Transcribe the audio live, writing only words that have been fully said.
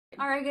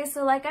Alright guys,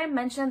 so like I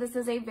mentioned, this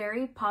is a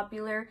very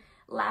popular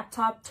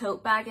laptop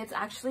tote bag. It's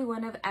actually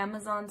one of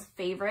Amazon's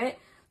favorite.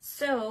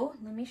 So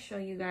let me show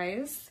you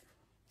guys.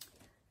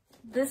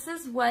 This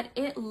is what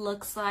it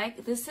looks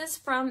like. This is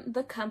from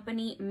the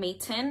company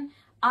Maton.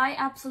 I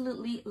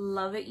absolutely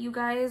love it, you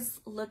guys.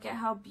 Look at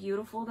how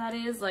beautiful that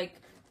is. Like,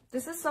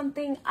 this is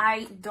something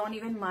I don't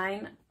even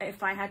mind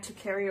if I had to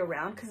carry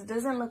around, because it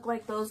doesn't look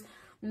like those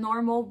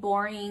normal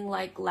boring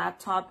like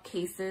laptop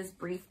cases,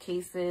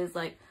 briefcases.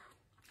 Like,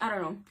 I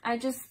don't know,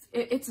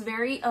 it's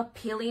very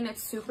appealing.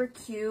 It's super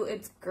cute,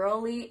 it's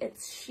girly,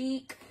 it's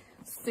chic,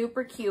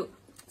 super cute.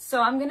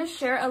 So I'm gonna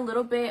share a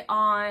little bit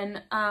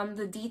on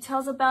the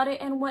details about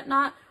it and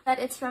whatnot. That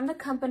it's from the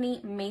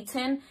company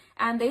Maton,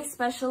 and they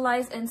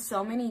specialize in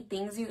so many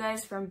things, you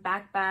guys, from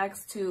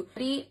backpacks to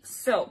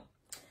so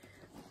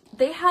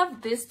they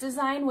have this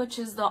design, which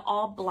is the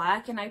all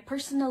black, and I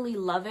personally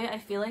love it. I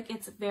feel like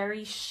it's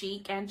very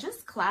chic and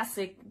just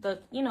classic.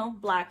 The, you know,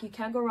 black, you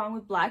can't go wrong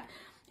with black,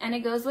 and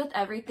it goes with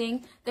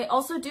everything. They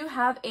also do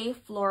have a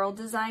floral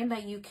design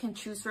that you can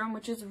choose from,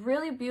 which is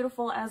really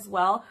beautiful as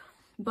well,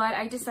 but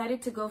I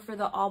decided to go for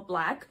the all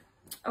black.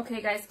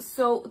 Okay guys,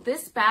 so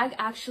this bag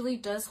actually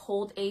does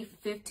hold a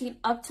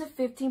up to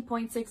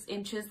 15.6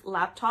 inches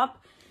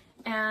laptop,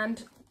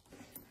 and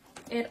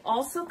it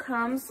also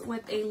comes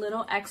with a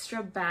little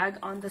extra bag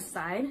on the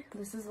side.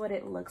 This is what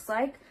it looks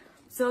like.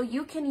 So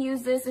you can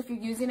use this if you're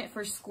using it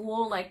for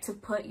school, like to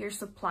put your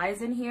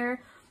supplies in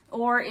here,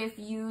 or if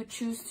you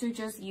choose to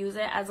just use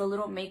it as a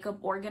little makeup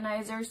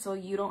organizer so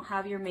you don't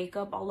have your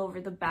makeup all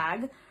over the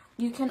bag.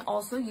 You can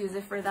also use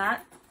it for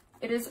that.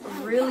 It is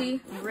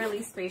really,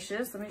 really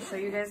spacious. Let me show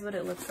you guys what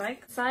it looks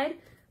like. Side,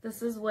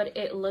 this is what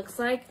it looks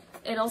like.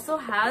 It also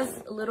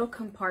has little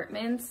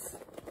compartments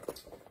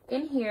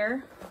in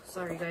here.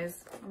 Sorry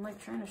guys, I'm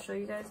like trying to show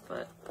you guys,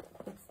 but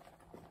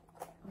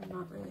I'm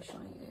not really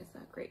showing you guys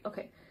that great.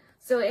 Okay,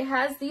 so it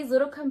has these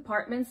little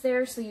compartments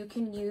there, so you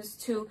can use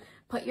to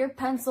put your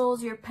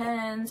pencils, your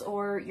pens,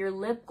 or your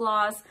lip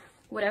gloss,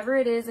 whatever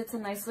it is. It's a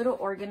nice little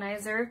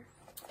organizer.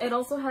 It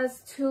also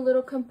has two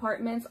little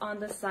compartments on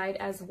the side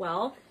as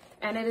well,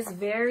 and it is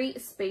very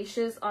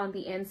spacious on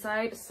the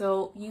inside,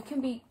 so you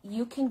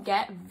can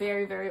get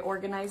very, very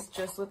organized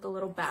just with the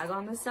little bag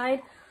on the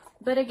side.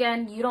 But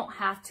again, you don't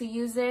have to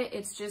use it.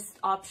 It's just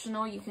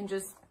optional. You can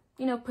just,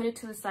 you know, put it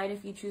to the side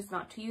if you choose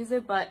not to use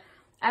it. But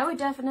I would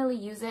definitely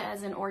use it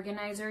as an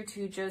organizer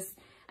to just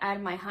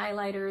add my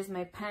highlighters,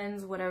 my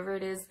pens, whatever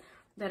it is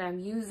that I'm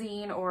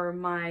using, or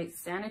my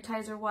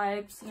sanitizer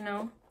wipes, you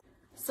know.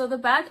 So the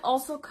bag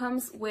also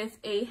comes with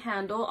a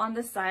handle on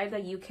the side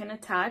that you can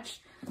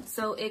attach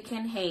so it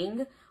can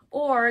hang,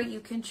 or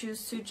you can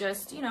choose to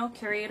just, you know,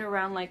 carry it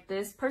around like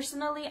this.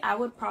 Personally, I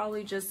would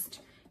probably just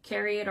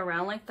carry it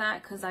around like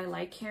that because I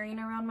like carrying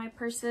around my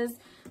purses.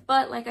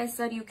 But like I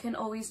said, you can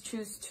always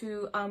choose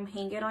to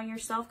hang it on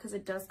yourself because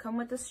it does come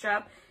with a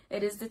strap.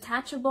 It is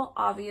detachable,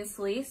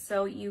 obviously,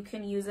 so you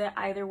can use it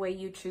either way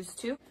you choose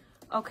to.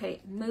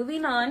 Okay,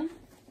 moving on,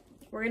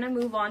 we're gonna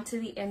move on to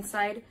the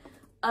inside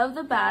of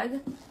the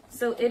bag.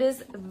 So it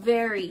is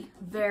very,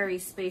 very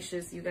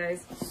spacious, you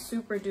guys.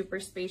 Super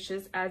duper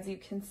spacious, as you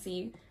can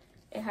see.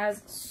 It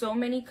has so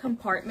many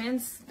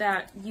compartments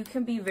that you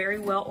can be very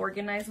well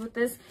organized with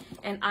this,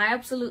 and I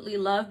absolutely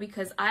love,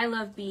 because I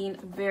love being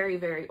very,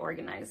 very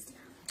organized.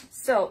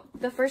 So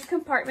the first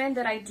compartment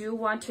that I do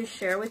want to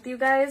share with you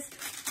guys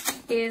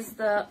is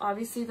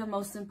obviously the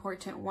most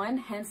important one,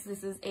 hence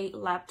this is a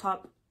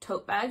laptop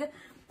tote bag.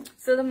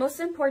 So the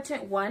most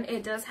important one,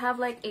 it does have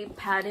like a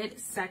padded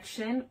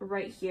section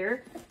right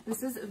here.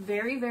 This is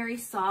very, very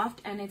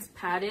soft and it's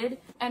padded.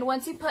 And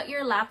once you put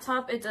your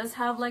laptop, it does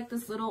have like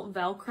this little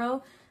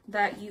Velcro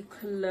that you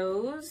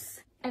close.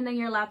 And then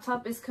your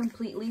laptop is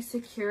completely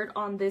secured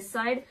on this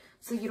side.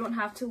 So you don't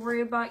have to worry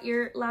about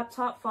your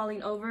laptop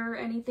falling over or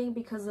anything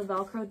because the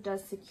Velcro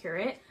does secure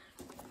it.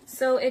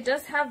 So it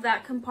does have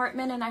that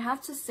compartment, and I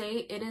have to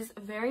say it is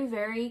very,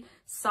 very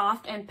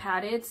soft and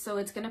padded, so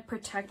it's going to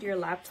protect your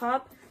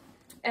laptop.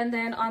 And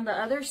then on the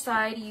other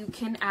side, you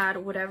can add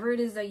whatever it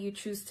is that you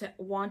choose to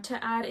want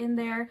to add in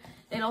there.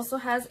 It also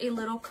has a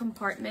little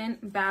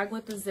compartment bag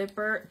with a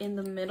zipper in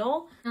the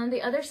middle. On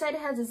the other side,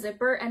 it has a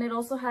zipper, and it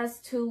also has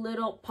two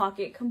little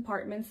pocket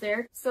compartments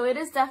there. So it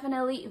is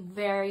definitely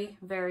very,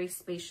 very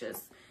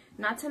spacious.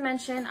 Not to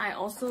mention, I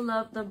also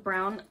love the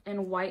brown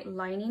and white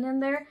lining in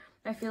there.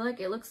 I feel like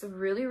it looks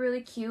really,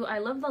 really cute. I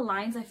love the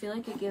lines. I feel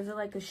like it gives it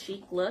like a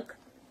chic look.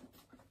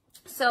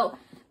 So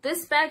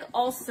this bag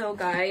also,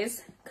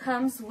 guys,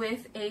 comes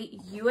with a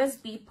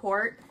USB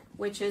port,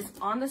 which is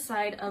on the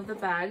side of the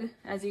bag,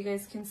 as you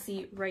guys can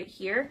see right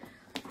here.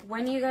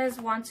 When you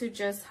guys want to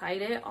just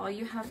hide it, all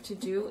you have to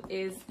do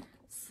is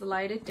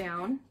slide it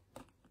down,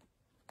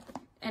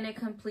 and it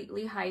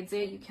completely hides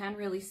it. You can't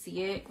really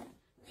see it.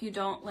 If you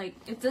don't, like,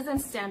 it doesn't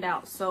stand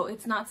out, so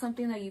it's not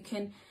something that you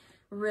can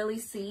really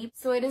see.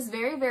 So it is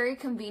very, very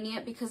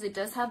convenient because it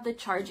does have the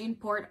charging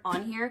port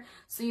on here,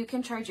 so you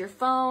can charge your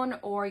phone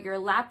or your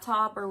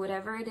laptop or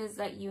whatever it is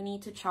that you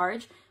need to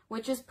charge,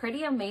 which is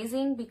pretty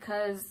amazing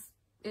because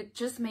it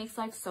just makes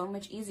life so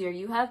much easier.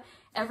 You have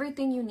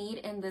everything you need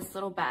in this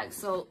little bag.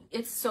 So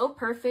it's so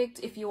perfect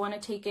if you want to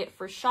take it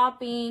for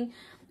shopping,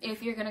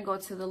 if you're going to go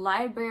to the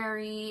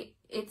library.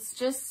 It's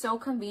just so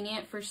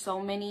convenient for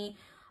so many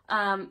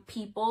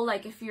people.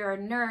 Like if you're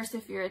a nurse,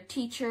 if you're a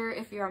teacher,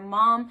 if you're a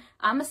mom.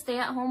 I'm a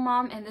stay-at-home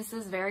mom, and this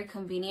is very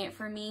convenient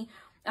for me.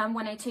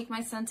 When I take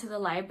my son to the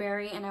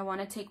library and I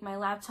want to take my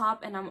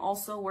laptop and I'm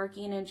also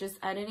working and just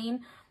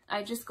editing,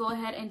 I just go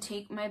ahead and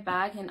take my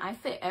bag, and I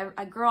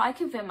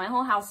can fit my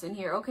whole house in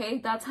here, okay?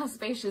 That's how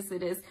spacious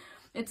it is.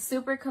 It's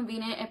super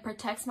convenient. It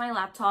protects my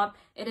laptop.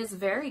 It is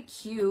very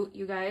cute,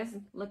 you guys.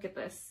 Look at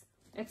this.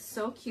 It's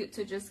so cute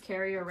to just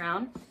carry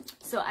around.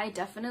 So I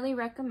definitely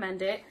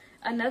recommend it.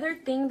 Another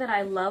thing that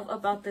I love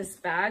about this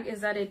bag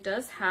is that it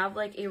does have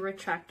like a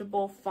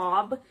retractable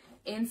fob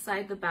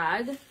inside the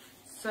bag.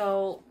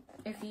 So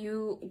if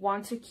you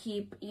want to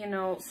keep, you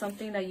know,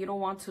 something that you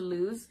don't want to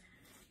lose,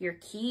 your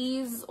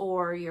keys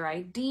or your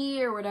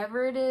ID or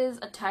whatever it is,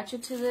 attach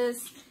it to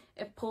this.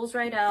 It pulls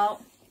right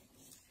out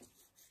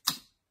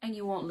and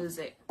you won't lose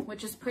it,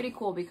 which is pretty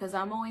cool because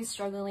I'm always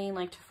struggling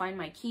like to find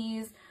my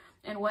keys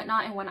and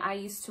whatnot. And when I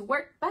used to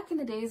work back in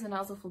the days when I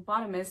was a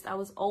phlebotomist, I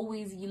was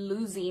always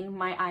losing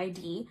my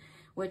ID,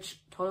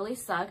 which totally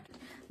sucked.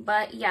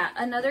 But yeah,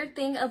 another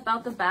thing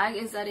about the bag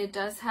is that it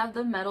does have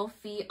the metal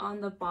feet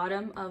on the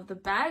bottom of the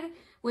bag,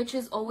 which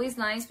is always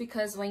nice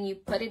because when you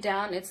put it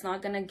down, it's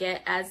not gonna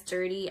get as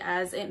dirty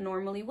as it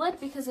normally would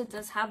because it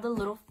does have the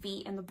little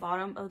feet in the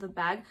bottom of the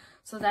bag.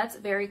 So that's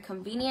very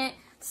convenient.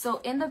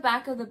 So in the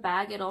back of the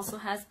bag, it also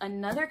has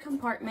another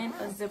compartment,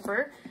 a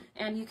zipper,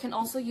 and you can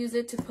also use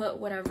it to put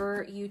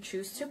whatever you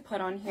choose to put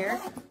on here.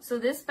 So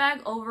this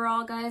bag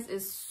overall, guys,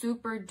 is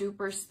super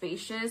duper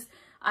spacious.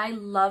 I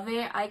love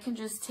it. I can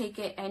just take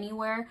it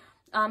anywhere.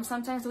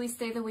 Sometimes we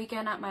stay the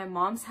weekend at my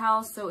mom's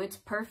house, so it's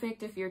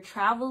perfect if you're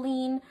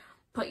traveling.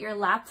 Put your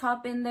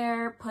laptop in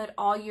there, put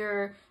all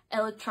your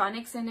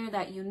electronics in there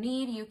that you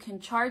need. You can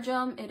charge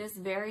them. It is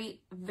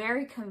very,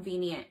 very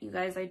convenient, you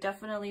guys. I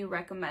definitely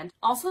recommend.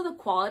 Also, the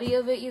quality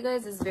of it, you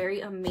guys, is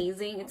very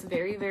amazing. It's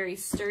very, very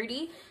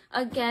sturdy.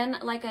 Again,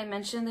 like I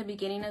mentioned in the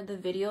beginning of the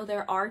video,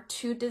 there are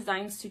two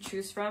designs to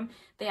choose from.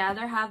 They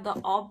either have the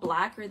all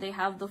black or they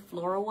have the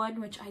floral one,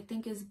 which I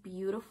think is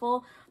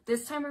beautiful.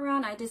 This time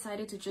around, I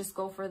decided to just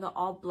go for the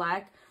all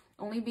black,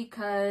 only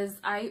because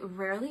I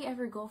rarely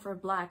ever go for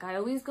black. I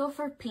always go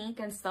for pink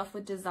and stuff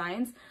with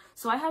designs.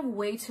 So I have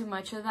way too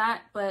much of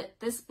that, but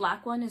this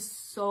black one is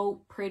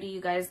so pretty,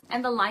 you guys.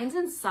 And the lines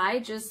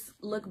inside just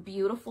look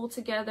beautiful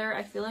together.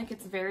 I feel like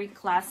it's very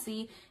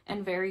classy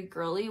and very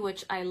girly,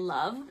 which I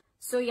love.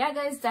 So yeah,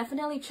 guys,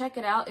 definitely check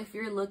it out if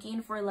you're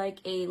looking for like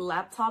a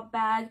laptop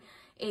bag,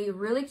 a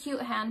really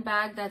cute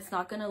handbag that's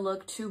not gonna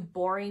look too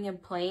boring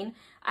and plain.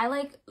 I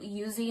like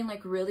using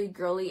like really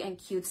girly and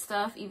cute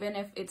stuff, even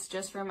if it's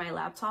just for my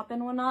laptop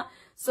and whatnot.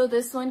 So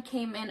this one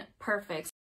came in perfect.